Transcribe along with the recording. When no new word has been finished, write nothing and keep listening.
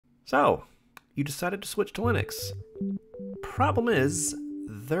So, you decided to switch to Linux. Problem is,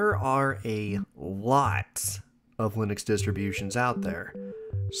 there are a lot of Linux distributions out there.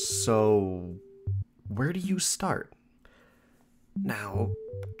 So, where do you start? Now,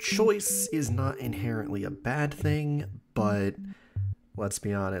 choice is not inherently a bad thing, but let's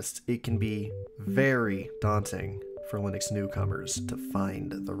be honest, it can be very daunting for Linux newcomers to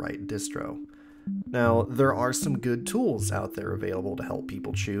find the right distro. Now, there are some good tools out there available to help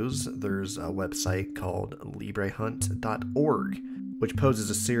people choose. There's a website called librehunt.org, which poses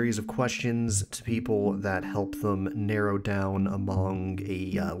a series of questions to people that help them narrow down among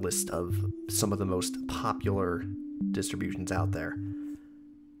a list of some of the most popular distributions out there.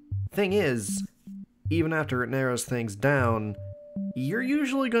 Thing is, even after it narrows things down, you're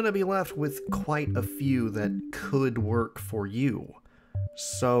usually going to be left with quite a few that could work for you.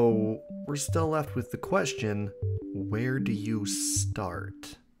 So, we're still left with the question, where do you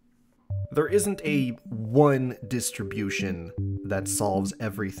start? There isn't a one distribution that solves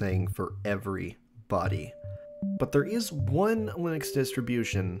everything for everybody, but there is one Linux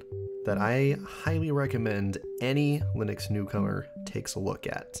distribution that I highly recommend any Linux newcomer takes a look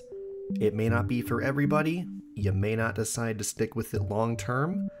at. It may not be for everybody, you may not decide to stick with it long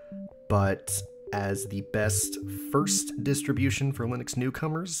term, but as the best first distribution for Linux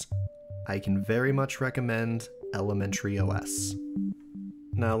newcomers, I can very much recommend Elementary OS.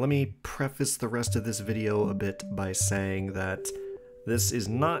 Now, let me preface the rest of this video a bit by saying that this is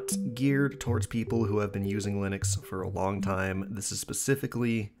not geared towards people who have been using Linux for a long time. This is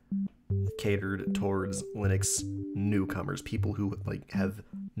specifically catered towards Linux newcomers, people who have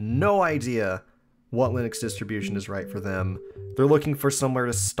no idea what Linux distribution is right for them. They're looking for somewhere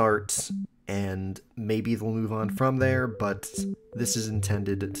to start, and maybe they'll move on from there, but this is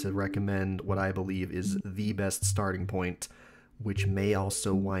intended to recommend what I believe is the best starting point, which may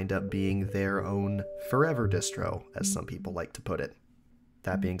also wind up being their own forever distro, as some people like to put it.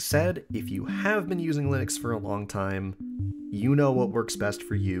 That being said, if you have been using Linux for a long time, you know what works best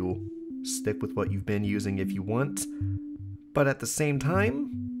for you. Stick with what you've been using if you want, but at the same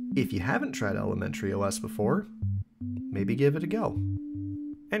time, if you haven't tried Elementary OS before, maybe give it a go.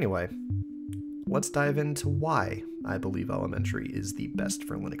 Anyway, let's dive into why I believe Elementary is the best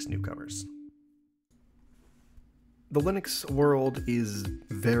for Linux newcomers. The Linux world is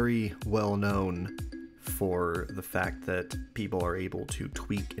very well known for the fact that people are able to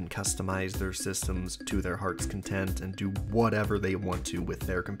tweak and customize their systems to their heart's content and do whatever they want to with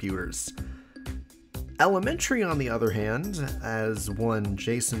their computers. Elementary, on the other hand, as one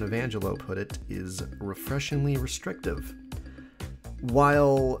Jason Evangelo put it, is refreshingly restrictive.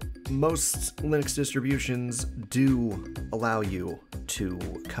 While most Linux distributions do allow you to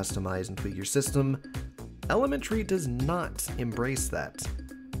customize and tweak your system, Elementary does not embrace that.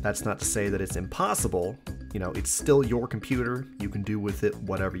 That's not to say that it's impossible. You know, it's still your computer. You can do with it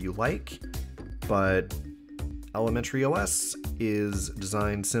whatever you like, but Elementary OS is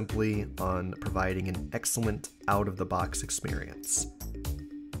designed simply on providing an excellent out-of-the-box experience.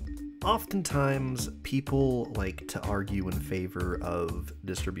 Oftentimes, people like to argue in favor of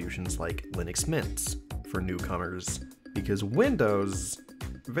distributions like Linux Mint for newcomers, because Windows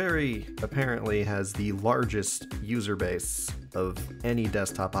very apparently has the largest user base of any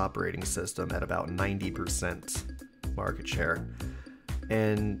desktop operating system at about 90% market share.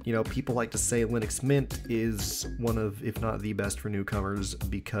 And, you know, people like to say Linux Mint is one of, if not the best for newcomers,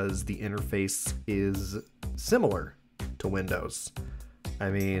 because the interface is similar to Windows. I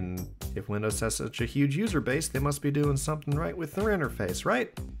mean, if Windows has such a huge user base, they must be doing something right with their interface,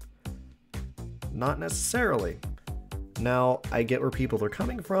 right? Not necessarily. Now, I get where people are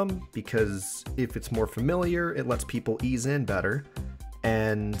coming from, because if it's more familiar, it lets people ease in better,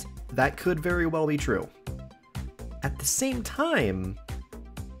 and that could very well be true. At the same time,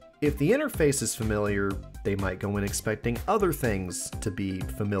 if the interface is familiar, they might go in expecting other things to be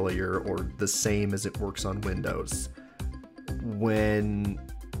familiar or the same as it works on Windows, when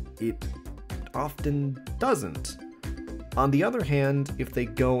it often doesn't. On the other hand, if they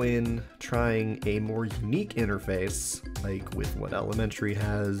go in trying a more unique interface, like with what Elementary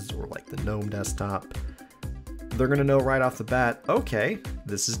has, or like the GNOME desktop, they're going to know right off the bat, okay,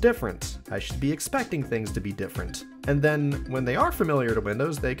 this is different. I should be expecting things to be different. And then when they are familiar to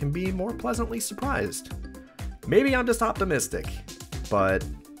Windows, they can be more pleasantly surprised. Maybe I'm just optimistic, but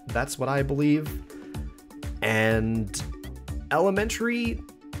that's what I believe. And Elementary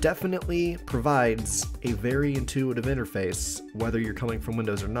definitely provides a very intuitive interface, whether you're coming from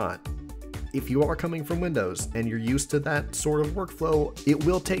Windows or not. If you are coming from Windows and you're used to that sort of workflow, it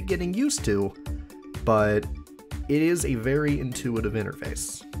will take getting used to, but it is a very intuitive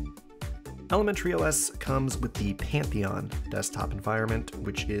interface. Elementary OS comes with the Pantheon desktop environment,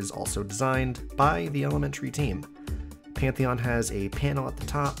 which is also designed by the Elementary team. Pantheon has a panel at the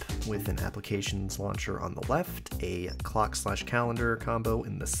top with an applications launcher on the left, a clock/calendar combo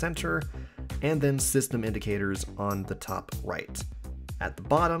in the center, and then system indicators on the top right. At the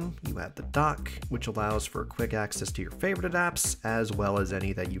bottom, you have the dock, which allows for quick access to your favorited apps, as well as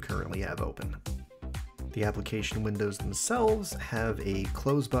any that you currently have open. The application windows themselves have a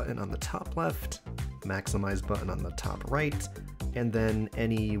close button on the top left, maximize button on the top right, and then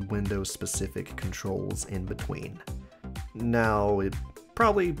any Windows-specific controls in between. Now, it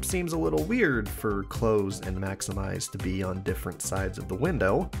probably seems a little weird for close and maximize to be on different sides of the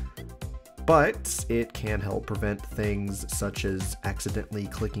window, but it can help prevent things such as accidentally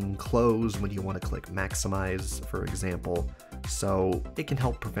clicking close when you want to click maximize, for example, so it can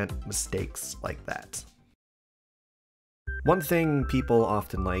help prevent mistakes like that. One thing people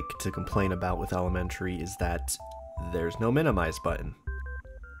often like to complain about with Elementary is that there's no minimize button.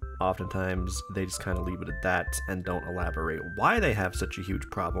 Oftentimes, they just kind of leave it at that and don't elaborate why they have such a huge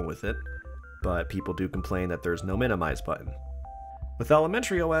problem with it, but people do complain that there's no minimize button. With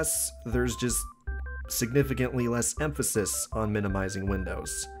Elementary OS, there's just significantly less emphasis on minimizing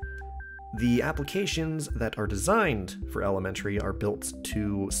windows. The applications that are designed for Elementary are built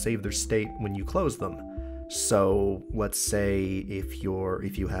to save their state when you close them. So let's say if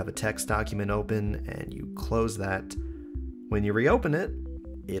you have a text document open and you close that, when you reopen it,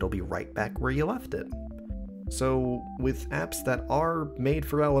 it'll be right back where you left it. So with apps that are made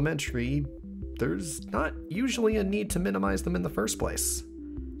for Elementary, there's not usually a need to minimize them in the first place.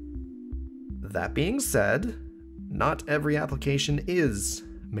 That being said, not every application is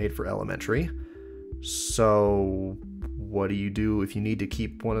made for Elementary, so what do you do if you need to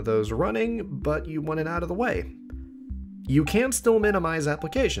keep one of those running, but you want it out of the way? You can still minimize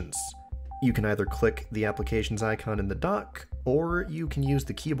applications. You can either click the applications icon in the dock, or you can use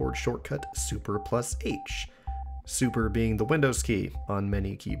the keyboard shortcut Super+H. Super being the Windows key on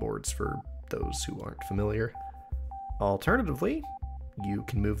many keyboards for those who aren't familiar. Alternatively, you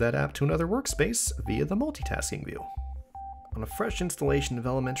can move that app to another workspace via the multitasking view. On a fresh installation of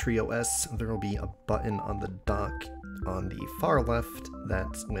Elementary OS, there will be a button on the dock on the far left that,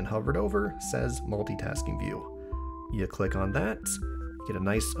 when hovered over, says Multitasking View. You click on that, get a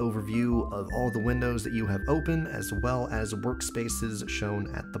nice overview of all the windows that you have open, as well as workspaces shown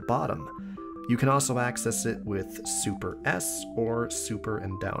at the bottom. You can also access it with Super S or Super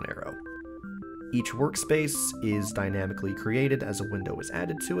and down arrow. Each workspace is dynamically created as a window is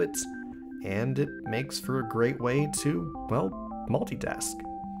added to it, and it makes for a great way to, well, multitask.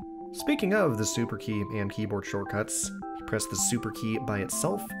 Speaking of the super key and keyboard shortcuts, you press the super key by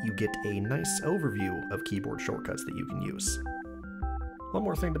itself, you get a nice overview of keyboard shortcuts that you can use. One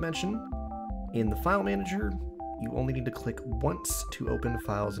more thing to mention, in the file manager, you only need to click once to open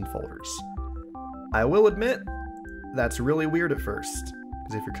files and folders. I will admit, that's really weird at first,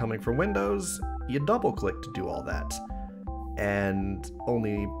 because if you're coming from Windows, you double click to do all that. And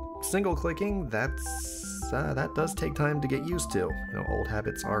only single clicking, that does take time to get used to. You know, old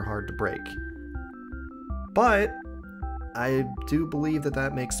habits are hard to break. But I do believe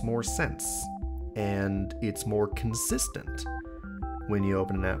that makes more sense, and it's more consistent. When you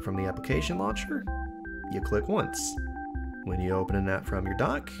open an app from the application launcher, you click once. When you open an app from your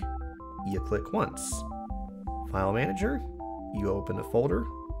dock, you click once. File manager, you open a folder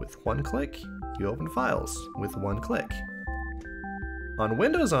with one click, you open files with one click. On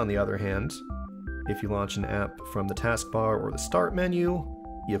Windows, on the other hand, if you launch an app from the taskbar or the start menu,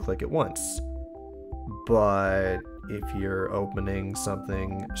 you click it once. But if you're opening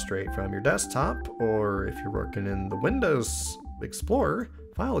something straight from your desktop, or if you're working in the Windows Explorer,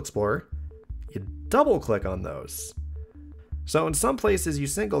 File Explorer, you double click on those. So in some places you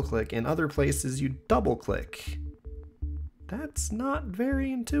single click, in other places you double click. That's not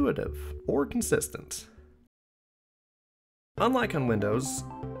very intuitive or consistent. Unlike on Windows,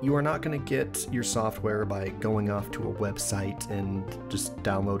 you are not going to get your software by going off to a website and just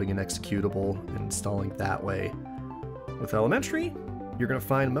downloading an executable and installing it that way. With Elementary, you're going to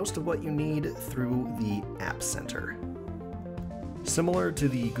find most of what you need through the App Center. Similar to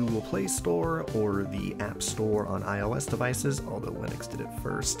the Google Play Store or the App Store on iOS devices, although Linux did it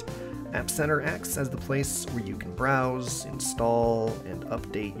first, App Center acts as the place where you can browse, install, and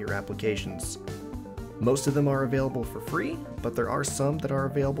update your applications. Most of them are available for free, but there are some that are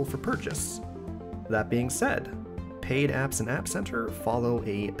available for purchase. That being said, paid apps in App Center follow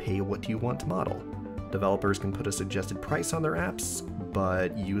a pay-what-you-want model. Developers can put a suggested price on their apps,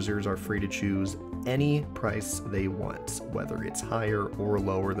 but users are free to choose any price they want, whether it's higher or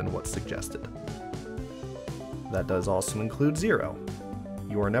lower than what's suggested. That does also include zero.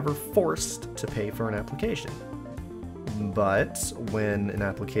 You are never forced to pay for an application. But when an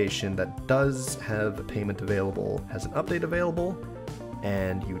application that does have payment available has an update available,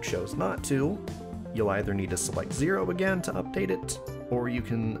 and you chose not to, you'll either need to select zero again to update it, or you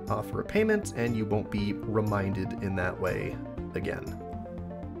can offer a payment and you won't be reminded in that way again.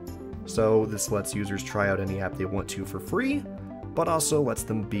 So this lets users try out any app they want to for free, but also lets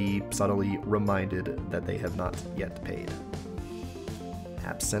them be subtly reminded that they have not yet paid.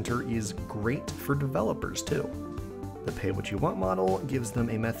 App Center is great for developers too. The pay what you want model gives them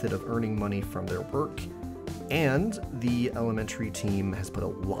a method of earning money from their work, and the elementary team has put a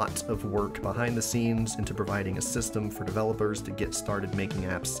lot of work behind the scenes into providing a system for developers to get started making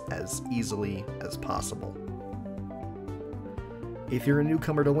apps as easily as possible. If you're a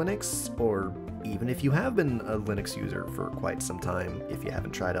newcomer to Linux, or even if you have been a Linux user for quite some time, if you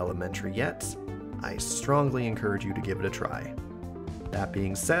haven't tried elementary yet, I strongly encourage you to give it a try. That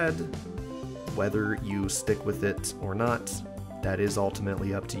being said, whether you stick with it or not, that is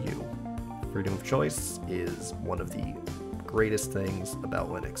ultimately up to you. Freedom of choice is one of the greatest things about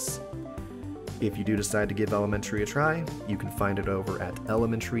Linux. If you do decide to give elementary a try, you can find it over at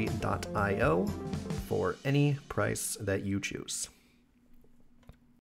elementary.io for any price that you choose.